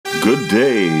Good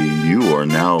day. You are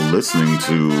now listening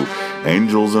to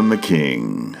Angels and the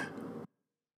King.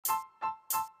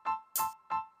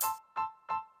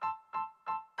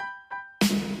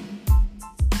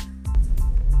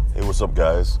 Hey, what's up,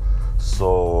 guys?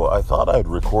 So I thought I'd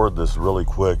record this really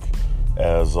quick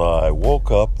as I woke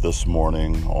up this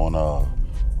morning on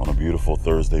a beautiful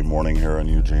Thursday morning here in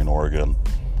Eugene, Oregon,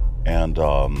 and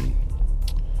I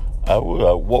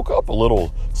woke up a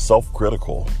little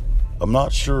self-critical. I'm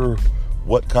not sure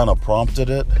what kind of prompted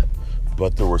it,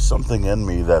 but there was something in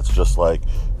me that's just like,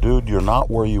 dude, you're not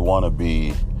where you want to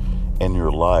be in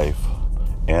your life.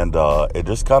 And it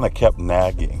just kind of kept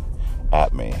nagging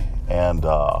at me. And,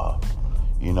 I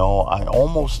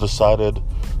almost decided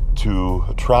to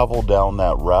travel down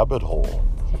that rabbit hole.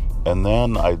 And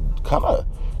then I kind of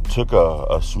took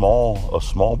a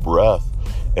small breath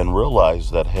and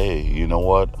realized that, hey, you know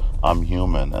what? I'm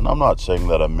human. And I'm not saying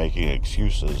that I'm making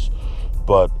excuses,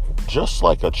 but just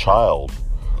like a child,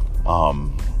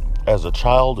 as a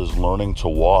child is learning to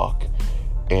walk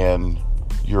and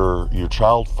your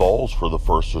child falls for the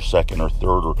first or second or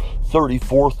third or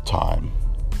 34th time,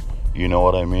 you know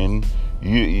what I mean?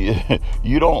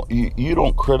 You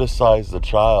don't criticize the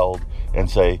child and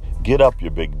say, get up, you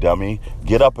big dummy,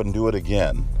 get up and do it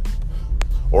again,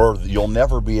 or you'll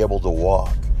never be able to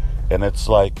walk. And it's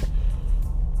like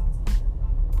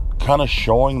kind of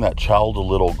showing that child a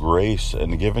little grace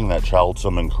and giving that child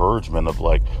some encouragement of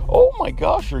like, oh my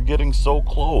gosh, you're getting so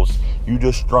close. You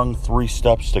just strung 3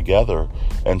 steps together,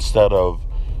 instead of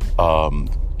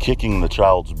kicking the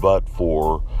child's butt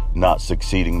for not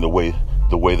succeeding the way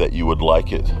that you would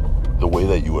like it, to.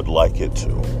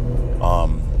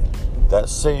 That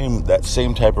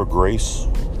same type of grace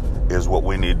is what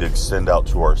we need to extend out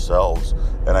to ourselves.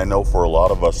 And I know for a lot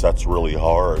of us that's really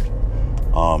hard.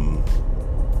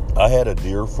 I had a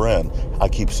dear friend. I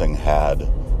keep saying have,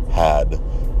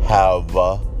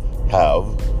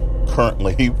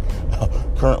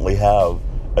 currently have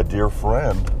a dear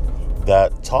friend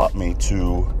that taught me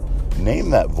to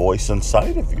name that voice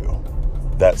inside of you,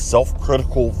 that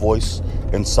self-critical voice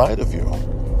inside of you.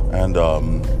 And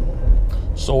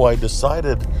so I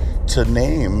decided to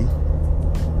name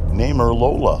her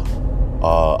Lola.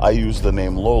 I use the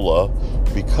name Lola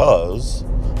because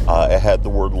it had the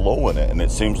word low in it, and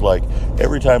it seems like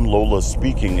every time Lola's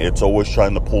speaking, it's always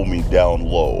trying to pull me down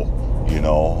low,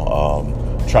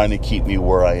 trying to keep me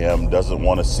where I am, doesn't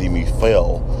want to see me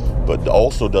fail, but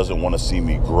also doesn't want to see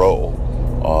me grow.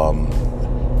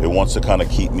 It wants to kind of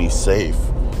keep me safe.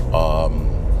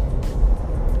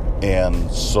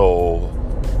 And so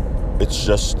it's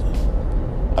just,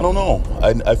 I don't know.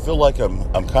 I feel like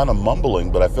I'm kind of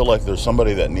mumbling, but I feel like there's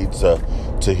somebody that needs to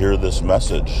hear this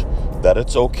message, that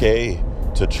it's okay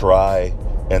to try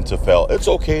and to fail. It's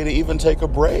okay to even take a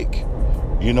break,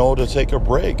 to take a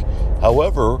break.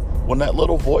 However, when that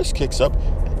little voice kicks up,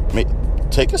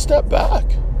 take a step back.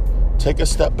 Take a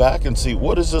step back and see,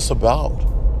 what is this about?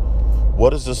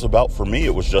 What is this about? For me,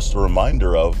 it was just a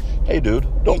reminder of, hey, dude,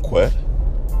 don't quit.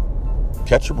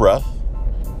 Catch your breath,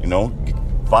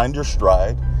 find your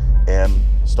stride and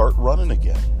start running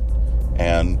again.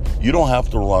 And you don't have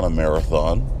to run a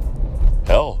marathon.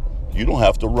 Hell, you don't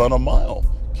have to run a mile.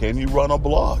 Can you run a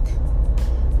block?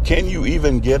 Can you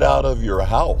even get out of your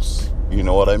house? You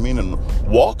know what I mean? And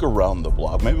walk around the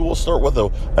block. Maybe we'll start with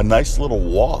a nice little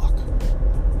walk,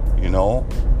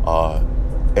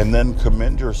 and then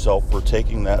commend yourself for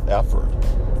taking that effort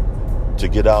to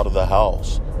get out of the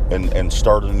house and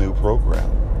start a new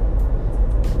program.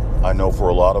 I know for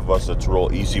a lot of us, it's real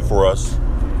easy for us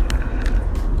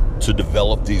to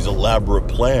develop these elaborate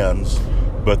plans,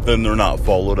 but then they're not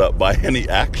followed up by any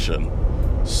action.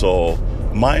 So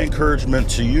my encouragement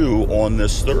to you on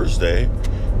this Thursday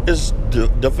is to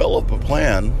develop a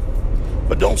plan,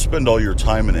 but don't spend all your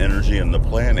time and energy in the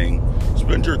planning.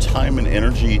 Spend your time and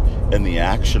energy in the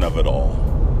action of it all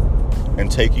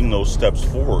and taking those steps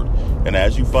forward. And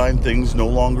as you find things no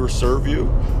longer serve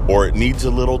you, or it needs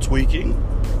a little tweaking,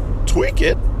 tweak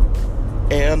it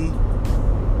and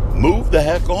move the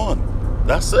heck on.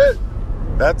 That's it.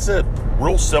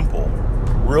 Real simple.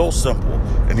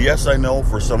 And yes, I know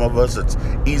for some of us it's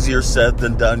easier said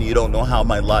than done. You don't know how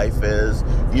my life is.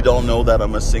 You don't know that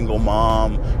I'm a single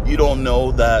mom. You don't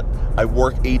know that I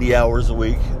work 80 hours a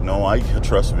week. No,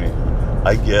 trust me,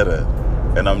 I get it.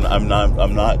 And I'm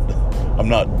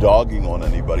not dogging on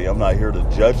anybody. I'm not here to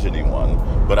judge anyone,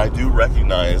 but I do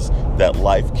recognize that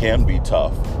life can be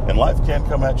tough and life can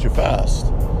come at you fast.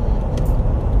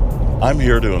 I'm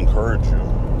here to encourage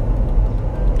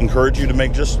you to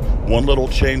make just one little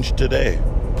change today.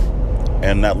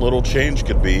 And that little change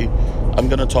could be I'm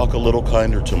going to talk a little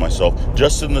kinder to myself.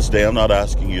 Just in this day, I'm not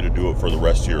asking you to do it for the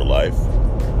rest of your life.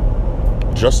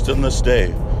 Just in this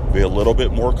day, be a little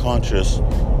bit more conscious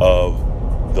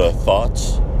of the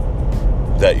thoughts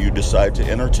that you decide to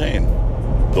entertain.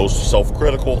 Those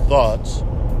self-critical thoughts,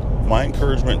 my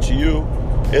encouragement to you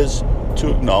is to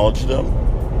acknowledge them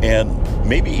and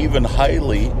maybe even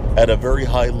at a very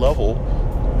high level,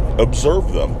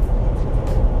 observe them.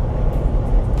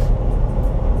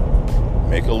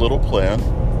 Make a little plan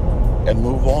and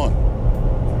move on.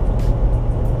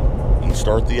 And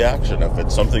start the action. If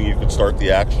it's something you can start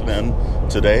the action in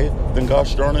today, then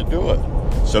gosh darn it, do it.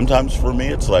 Sometimes for me,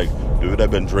 it's like, dude,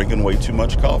 I've been drinking way too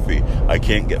much coffee. I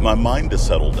can't get my mind to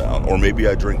settle down. Or maybe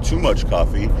I drink too much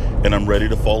coffee and I'm ready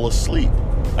to fall asleep.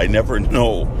 I never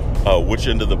know which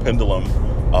end of the pendulum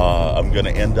I'm going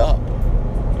to end up.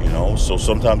 So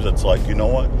sometimes it's like, you know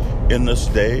what? In this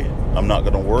day, I'm not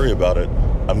going to worry about it.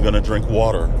 I'm going to drink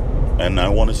water. And I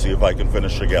want to see if I can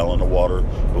finish a gallon of water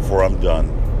before I'm done.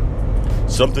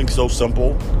 Something so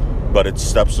simple, but it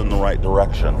steps in the right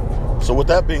direction. So with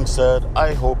that being said,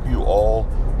 I hope you all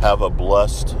have a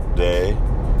blessed day,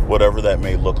 whatever that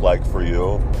may look like for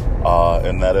you,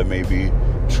 and that it may be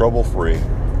trouble-free.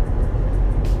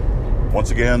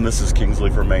 Once again, this is Kingsley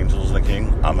from Angels and the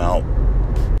King. I'm out.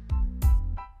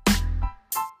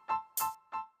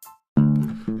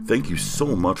 Thank you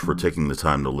so much for taking the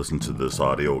time to listen to this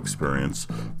audio experience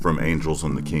from Angels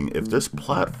and the King. If this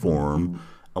platform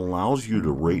allows you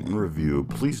to rate and review,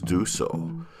 please do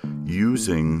so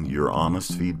using your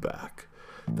honest feedback.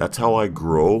 That's how I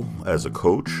grow as a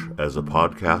coach, as a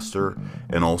podcaster,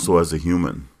 and also as a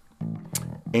human.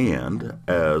 And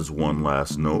as one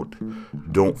last note,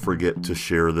 don't forget to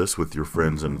share this with your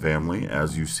friends and family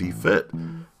as you see fit.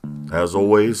 As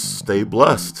always, stay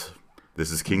blessed. This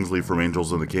is Kingsley from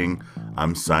Angels and the King.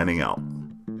 I'm signing out.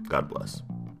 God bless.